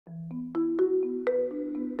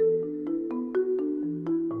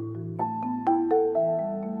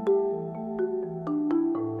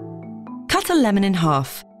a lemon in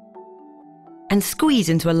half and squeeze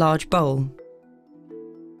into a large bowl.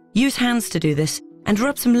 Use hands to do this and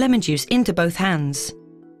rub some lemon juice into both hands.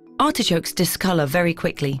 Artichokes discolour very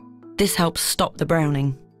quickly. This helps stop the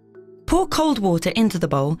browning. Pour cold water into the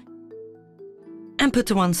bowl and put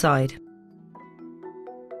to one side.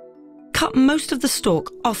 Cut most of the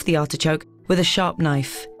stalk off the artichoke with a sharp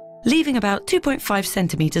knife, leaving about 2.5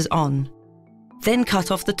 centimetres on. Then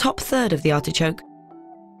cut off the top third of the artichoke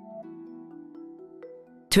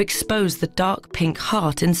to expose the dark pink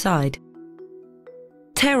heart inside.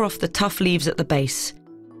 Tear off the tough leaves at the base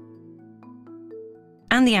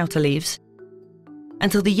and the outer leaves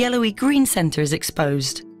until the yellowy green centre is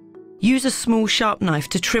exposed. Use a small sharp knife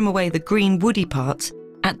to trim away the green woody parts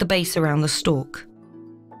at the base around the stalk.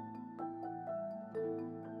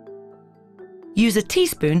 Use a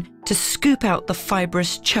teaspoon to scoop out the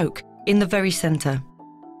fibrous choke in the very centre.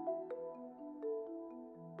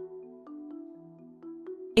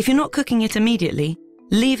 If you're not cooking it immediately,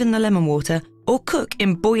 leave in the lemon water or cook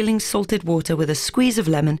in boiling salted water with a squeeze of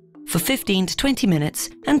lemon for 15 to 20 minutes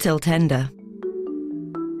until tender.